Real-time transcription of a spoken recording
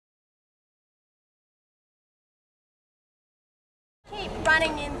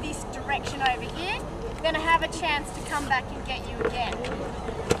running in this direction over here, then I have a chance to come back and get you again.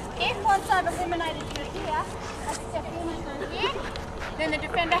 If once I've eliminated you here, I step in through here, then the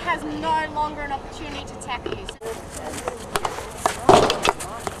defender has no longer an opportunity to tackle you.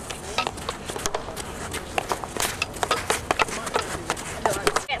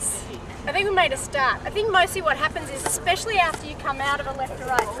 Yes, I think we made a start. I think mostly what happens is, especially after you come out of a left to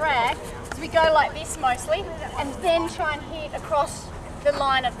right drag, is we go like this mostly, and then try and hit across the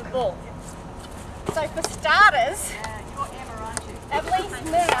line of the ball. So for starters, at least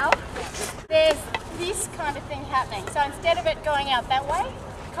now, there's this kind of thing happening. So instead of it going out that way,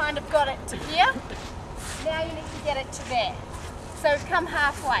 kind of got it to here. Now you need to get it to there. So come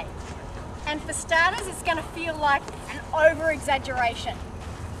halfway. And for starters, it's going to feel like an over-exaggeration.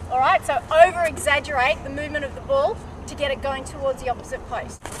 All right, so over-exaggerate the movement of the ball to get it going towards the opposite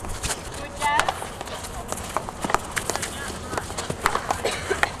post. Good, Jazz?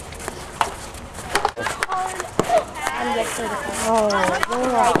 Oh,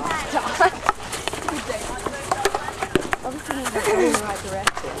 alright. Obviously he's not going in the right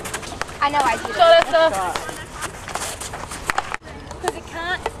direction. I know I did it. Because it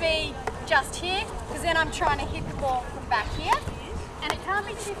can't be just here, because then I'm trying to hit the ball from back here. And it can't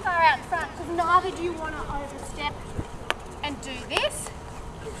be too far out in front, because neither do you want to overstep and do this.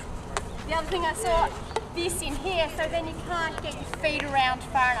 The other thing I saw, this in here, so then you can't get your feet around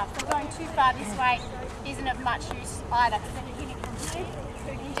far enough. So going too far this way isn't of much use either, because then you're hitting from here,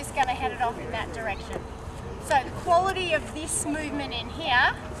 and you're just going to head it off in that direction. So the quality of this movement in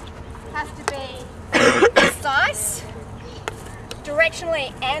here has to be precise,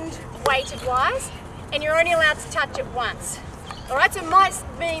 directionally and weighted wise, and you're only allowed to touch it once. Alright, so it might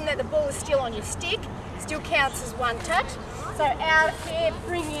mean that the ball is still on your stick, still counts as one touch. So out of here,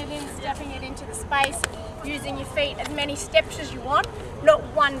 bringing it in, stepping it into the space, using your feet as many steps as you want, not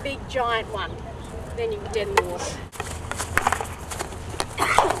one big giant one. Then you're dead in the water.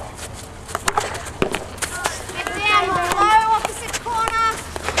 Get down below, opposite corner.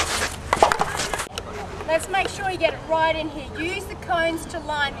 Let's make sure you get it right in here. Use the cones to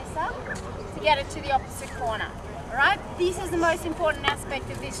line this up to get it to the opposite corner. Alright? This is the most important aspect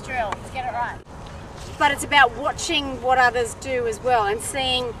of this drill. Let's get it right. But it's about watching what others do as well and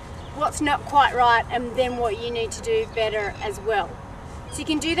seeing what's not quite right and then what you need to do better as well. So you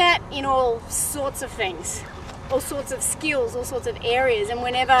can do that in all sorts of things, all sorts of skills, all sorts of areas, and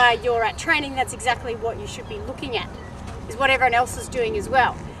whenever you're at training, that's exactly what you should be looking at, is what everyone else is doing as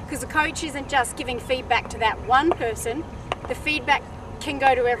well. Because the coach isn't just giving feedback to that one person, the feedback can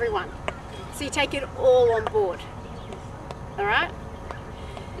go to everyone. So you take it all on board. Alright?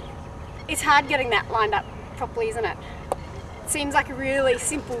 It's hard getting that lined up properly, isn't it? It seems like a really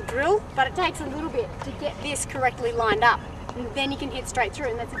simple drill, but it takes a little bit to get this correctly lined up. And then you can hit straight through,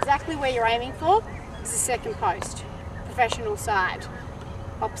 and that's exactly where you're aiming for, is the second post. Professional side,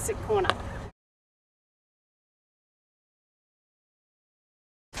 opposite corner.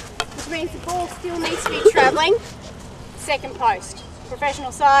 Which means the ball still needs to be travelling, second post.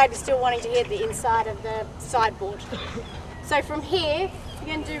 Professional side is still wanting to hit the inside of the sideboard. So from here, you're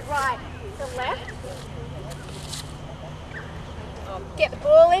going to do right to left. Get the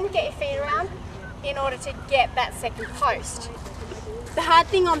ball in, get your feet around in order to get that second post. The hard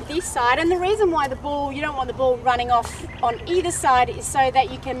thing on this side, and the reason why you don't want the ball running off on either side, is so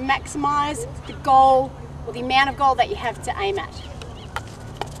that you can maximise the goal or the amount of goal that you have to aim at.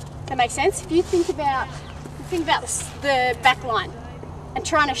 Does that make sense? If you think about the back line and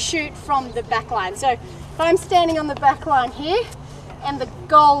trying to shoot from the back line. So if I'm standing on the back line here and the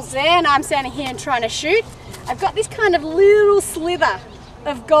goal's there and I'm standing here and trying to shoot, I've got this kind of little slither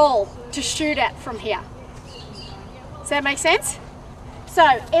of goal to shoot at from here. Does that make sense? So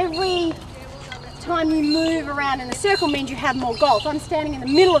every time you move around in the circle means you have more goal. If I'm standing in the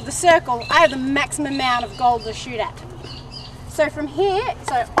middle of the circle, I have the maximum amount of goal to shoot at. So from here,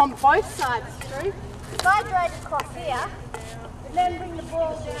 so on both sides through, if I drag across here, and then bring the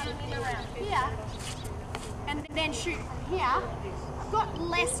ball down and in around here, and then shoot from here, I've got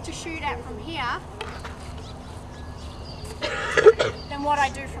less to shoot at from here than what I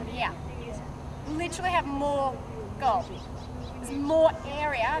do from here. Literally have more goal. There's more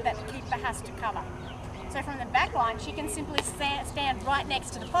area that the keeper has to cover. So from the back line, she can simply stand right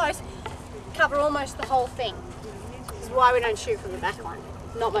next to the post, cover almost the whole thing. This is why we don't shoot from the back line.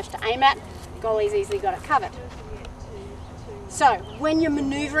 Not much to aim at, goalie's easily got it covered. So when you're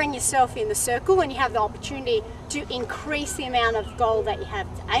manoeuvring yourself in the circle and you have the opportunity to increase the amount of goal that you have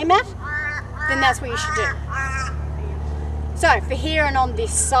to aim at, then that's what you should do. So for here and on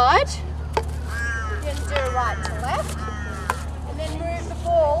this side, you're going to do right to left, and then move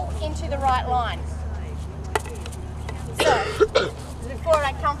ball into the right line. So, before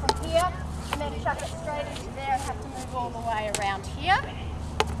I come from here and then chuck it straight into there and have to move all the way around here.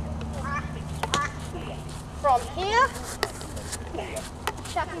 From here,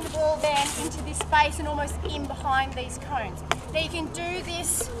 chucking the ball then into this space and almost in behind these cones. Now you can do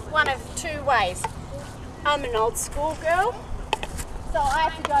this one of two ways. I'm an old school girl, so I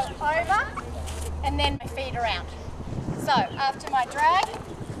have to go over and then my feet around. So after my drag,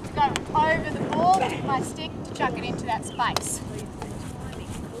 go over the ball with my stick to chuck it into that space.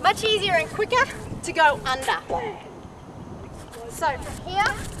 Much easier and quicker to go under. So from here,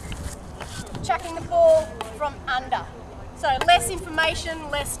 chucking the ball from under. So less information,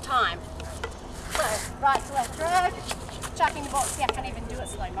 less time. So right to left drag, chucking the ball. See, I can't even do it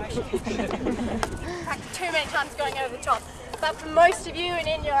slow motion. Practiced too many times going over the top. But for most of you and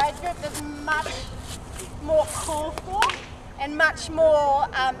in your age group, there's much more call for and much more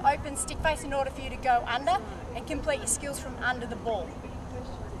open stick face in order for you to go under and complete your skills from under the ball.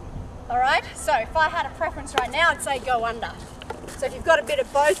 Alright, so if I had a preference right now, I'd say go under. So if you've got a bit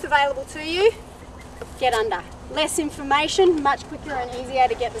of both available to you, get under. Less information, much quicker and easier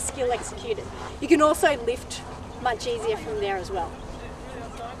to get the skill executed. You can also lift much easier from there as well.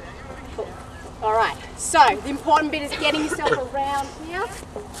 Cool. Alright, so the important bit is getting yourself around here,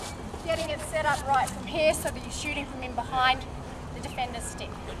 getting it set up right from here so that you're shooting from in behind the defender's stick.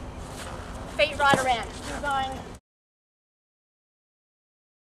 Feet right around. You're going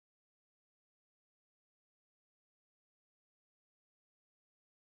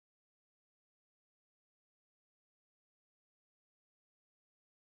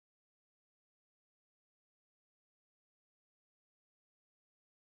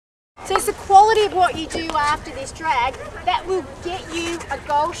So it's the quality of what you do after this drag that will get you a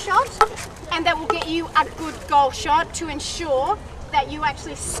goal shot, and that will get you a good goal shot to ensure that you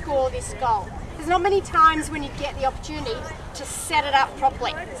actually score this goal. There's not many times when you get the opportunity to set it up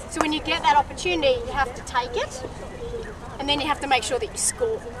properly. So when you get that opportunity, you have to take it, and then you have to make sure that you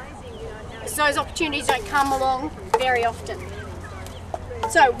score. So those opportunities don't come along very often.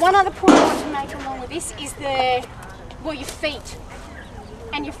 So one other point I want to make along with this is your feet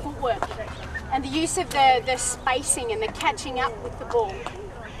and your footwork and the use of the spacing and the catching up with the ball.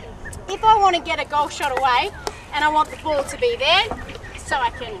 If I want to get a goal shot away and I want the ball to be there so I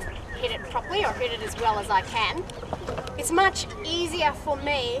can hit it properly or hit it as well as I can, it's much easier for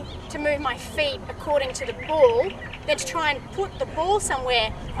me to move my feet according to the ball than to try and put the ball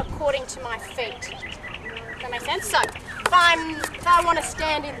somewhere according to my feet. Does that make sense? So if I want to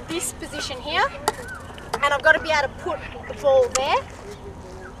stand in this position here and I've got to be able to put the ball there,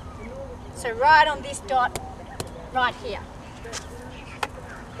 so right on this dot, right here.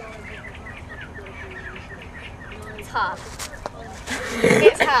 It's hard.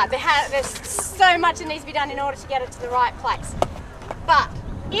 It's hard. There's so much that needs to be done in order to get it to the right place. But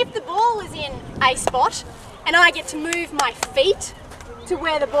if the ball is in a spot and I get to move my feet to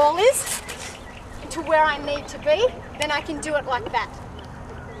where the ball is, to where I need to be, then I can do it like that.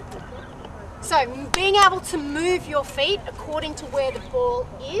 So being able to move your feet according to where the ball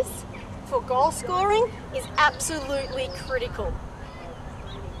is for goal scoring is absolutely critical.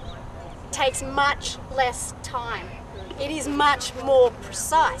 It takes much less time. It is much more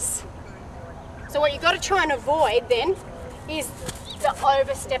precise. So what you've got to try and avoid then is the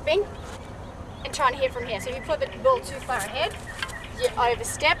overstepping and trying to hit from here. So if you put the ball too far ahead, you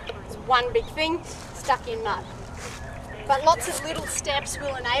overstep, it's one big thing, stuck in mud. But lots of little steps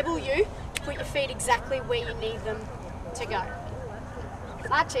will enable you to put your feet exactly where you need them to go.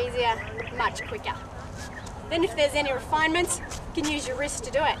 Much easier, much quicker. Then if there's any refinements, you can use your wrist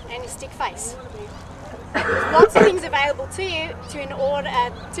to do it and your stick face. There's lots of things available to you to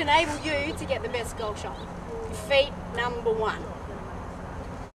enable you to get the best goal shot. Your feet, number one.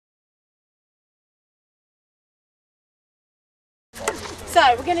 So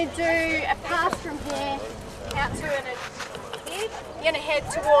we're going to do a pass from here out to an head. You're going to head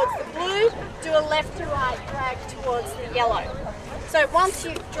towards the blue, do a left to right drag towards the yellow. So once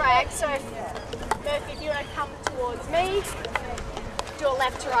you've dragged, so Murphy, if you want to come towards me, do a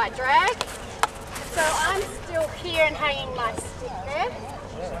left to right drag. So I'm still here and hanging my stick there.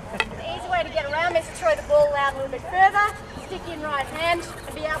 The easy way to get around is to throw the ball out a little bit further, stick in right hand,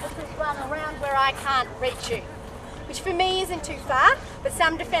 and be able to run around where I can't reach you. Which for me isn't too far, but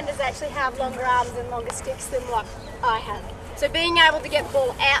some defenders actually have longer arms and longer sticks than what I have. So being able to get the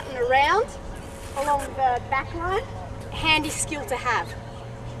ball out and around along the back line, handy skill to have.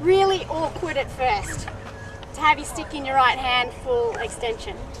 Really awkward at first to have your stick in your right hand full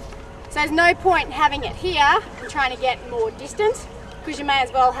extension. So there's no point in having it here and trying to get more distance. because you may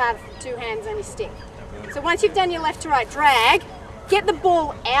as well have 2 hands on your stick. So once you've done your left to right drag, get the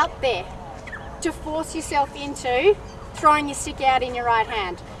ball out there to force yourself into throwing your stick out in your right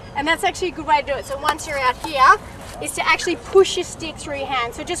hand. And that's actually a good way to do it. So once you're out here, is to actually push your stick through your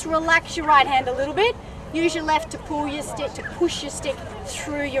hand. So just relax your right hand a little bit. Use your left to pull your stick, to push your stick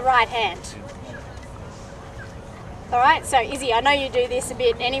through your right hand. All right, so Izzy, I know you do this a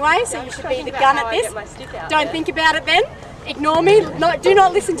bit anyway, so you should be the gun at this. Don't think about it then. Ignore me. Do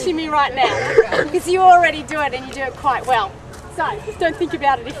not listen to me right now, because you already do it and you do it quite well. So just don't think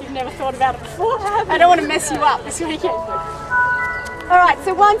about it if you've never thought about it before. I don't want to mess you up this weekend. All right,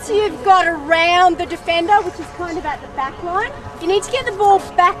 so once you've got around the defender, which is kind of at the back line, you need to get the ball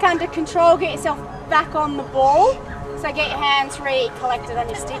back under control, get yourself back on the ball. So get your hands collected on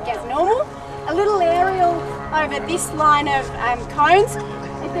your stick as normal. A little aerial over this line of cones,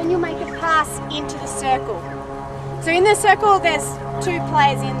 and then you'll make a pass into the circle. So in the circle, there's 2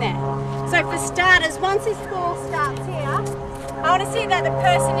 players in there. So for starters, once this ball starts here, I want to see that the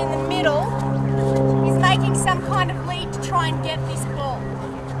person in the middle is making some kind of lead to try and get this ball.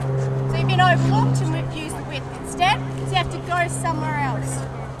 So you've been overlooked and we've used the width instead, so you have to go somewhere else.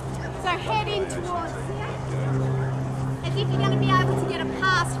 So head in towards here, as if you're going to be able to get a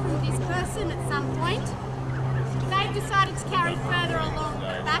pass from this person at some point. They've decided to carry further along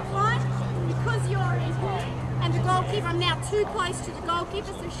the back line because you're in here, and the goalkeeper, I'm now too close to the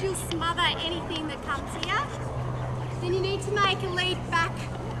goalkeeper, so she'll smother anything that comes here. Then you need to make a lead back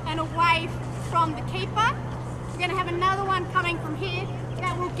and away from the keeper. We're going to have another one coming from here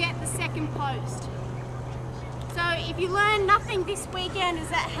that will get the second post. So if you learn nothing this weekend, is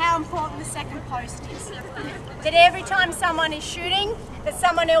that how important the second post is. That every time someone is shooting, that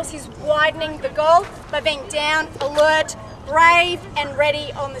someone else is widening the goal by being down, alert, brave and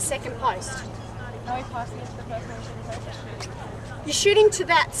ready on the second post. Are we passing it to the person who's shooting post? You're shooting to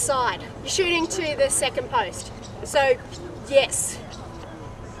that side. You're shooting to the second post. So yes,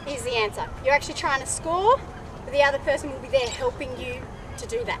 is the answer. You're actually trying to score, but the other person will be there helping you to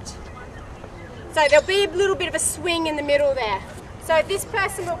do that. So there'll be a little bit of a swing in the middle there. So this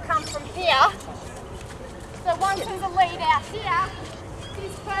person will come from here. So once there's a lead out here,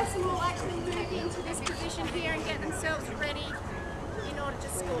 this person will actually move into this position here and get themselves ready in order to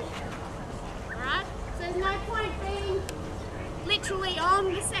score. Alright? So there's no point being literally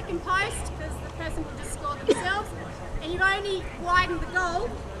on the second post because the person will just score themselves, and you've only widened the goal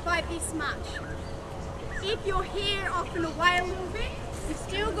by this much. If you're here off and away a little bit, you've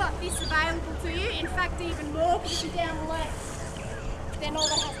still got this available to you, in fact even more because you're down the left. Then all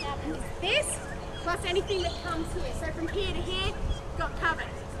that has to happen is this, plus anything that comes here. So from here to here, got covered.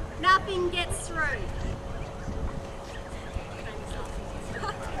 Nothing gets through.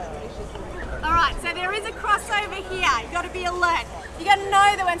 Alright, so there is a crossover here. You've got to be alert. You've got to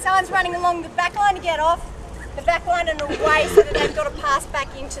know that when someone's running along the back line, to get off the back line and away so that they've got to pass back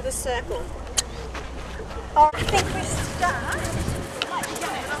into the circle. I think we start.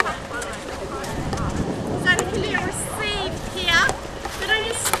 So there can be a receive here. So don't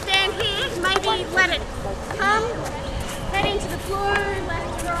just stand here, maybe let it come, head into the blue,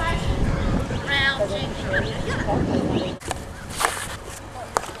 left, right, round, gently.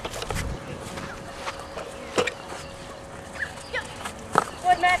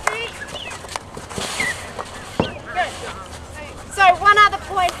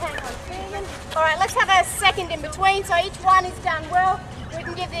 Alright, let's have a second in between, so each one is done well. We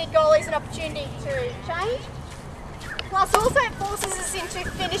can give the goalies an opportunity to change. Plus also it forces us into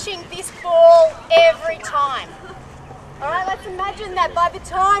finishing this ball every time. Alright, let's imagine that by the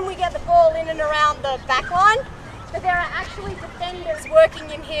time we get the ball in and around the back line, that there are actually defenders working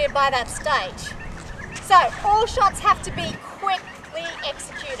in here by that stage. So all shots have to be quickly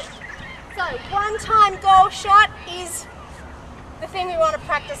executed. So one-time goal shot is the thing we want to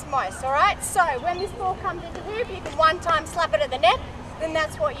practice most, alright? So when this ball comes into here, if you can one time slap it at the net, then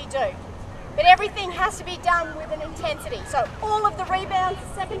that's what you do. But everything has to be done with an intensity. So all of the rebounds,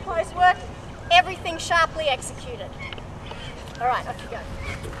 second post work, everything sharply executed. Alright, off you go.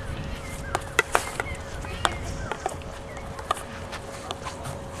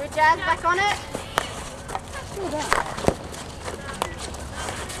 Good jazz, back on it.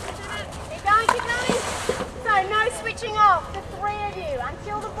 Keep going, keep going. So no switching off, the 3 of you,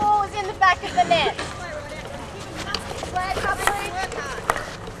 until the ball is in the back of the net. Flag properly.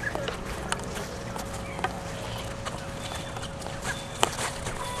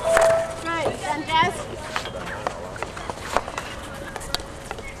 Great, done Jazz.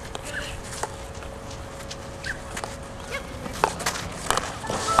 Yep.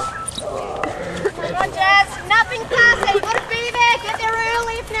 Come on Jazz, nothing faster, you've got to be there, get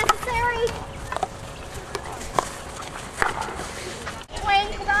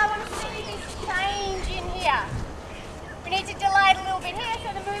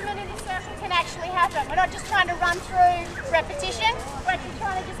actually happen. We're not just trying to run through repetition, we're actually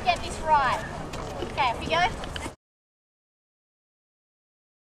trying to just get this right. Okay, off you go.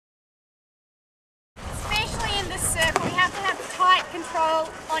 Especially in this circle, you have to have tight control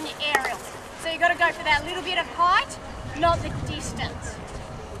on your aerials. So you've got to go for that little bit of height, not the distance.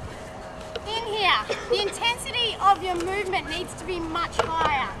 In here, the intensity of your movement needs to be much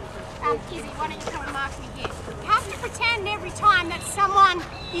higher. Izzy, why don't you come and mark me here? You have to pretend every time that someone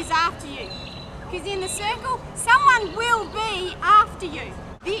is after you. Because in the circle, someone will be after you.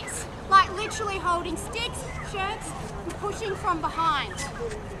 This, like literally holding sticks, shirts, and pushing from behind.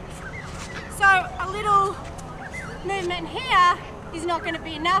 So a little movement here is not going to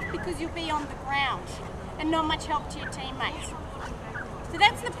be enough because you'll be on the ground and not much help to your teammates. So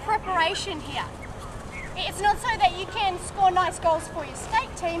that's the preparation here. It's not so that you can score nice goals for your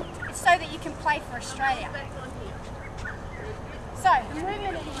state team, it's so that you can play for Australia. So the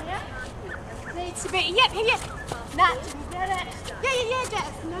movement in here needs to be, yep. Nah, get it. Yeah,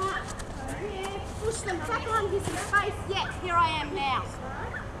 Jess. Nah. Here. Push them back on, hit some space. Yes, here I am now.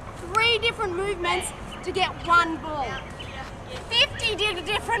 3 different movements to get 1 ball. 50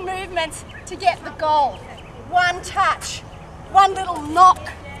 different movements to get the goal. 1 touch, 1 little knock,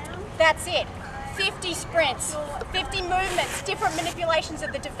 that's it. 50 sprints, 50 movements, different manipulations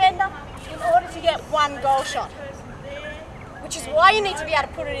of the defender in order to get 1 goal shot. Which is why you need to be able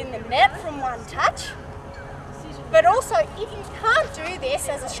to put it in the net from 1 touch. But also, if you can't do this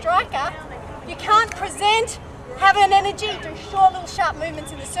as a striker, you can't present, have an energy, do short little sharp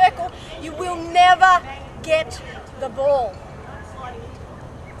movements in the circle, you will never get the ball.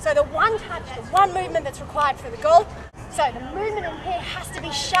 So the 1 touch, the 1 movement that's required for the goal. So the movement in here has to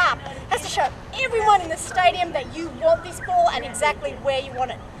be sharp, has to show everyone in the stadium that you want this ball and exactly where you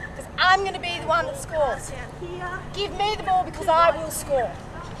want it. Because I'm going to be the one that scores. Give me the ball because I will score.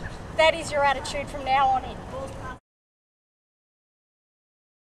 That is your attitude from now on in.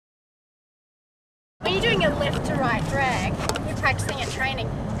 When you're doing a left to right drag, you're practicing at training,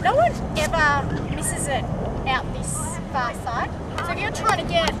 no one ever misses it out this far side. So if you're trying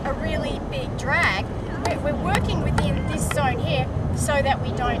to get a really big drag, we're working within this zone here so that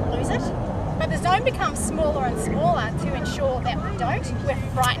we don't lose it. But the zone becomes smaller and smaller to ensure that we don't. We're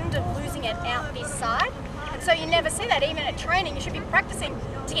frightened of losing it out this side. And so you never see that. Even at training, you should be practicing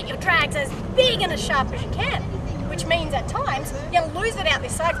to get your drags as big and as sharp as you can. Which means at times, you'll lose it out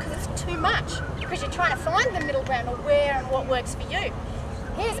this side because it's too much. Because you're trying to find the middle ground or where and what works for you.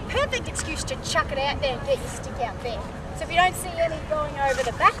 Here's a perfect excuse to chuck it out there and get your stick out there. So if you don't see any going over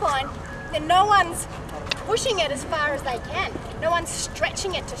the back line, then no one's pushing it as far as they can. No one's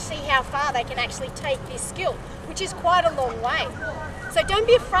stretching it to see how far they can actually take this skill, which is quite a long way. So don't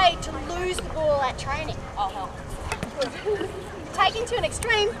be afraid to lose the ball at training. I'll help. Taking to an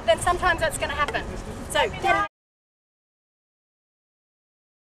extreme, then sometimes that's going to happen. So get it.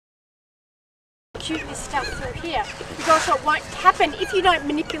 Shoot this stuff through here. The goal shot won't happen if you don't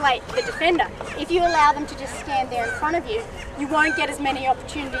manipulate the defender. If you allow them to just stand there in front of you, you won't get as many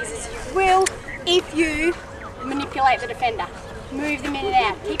opportunities as you will if you manipulate the defender. Move them in and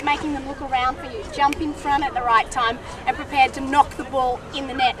out. Keep making them look around for you. Jump in front at the right time and prepared to knock the ball in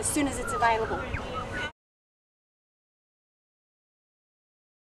the net as soon as it's available.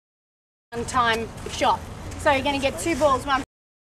 One-time shot. So you're going to get 2 balls, one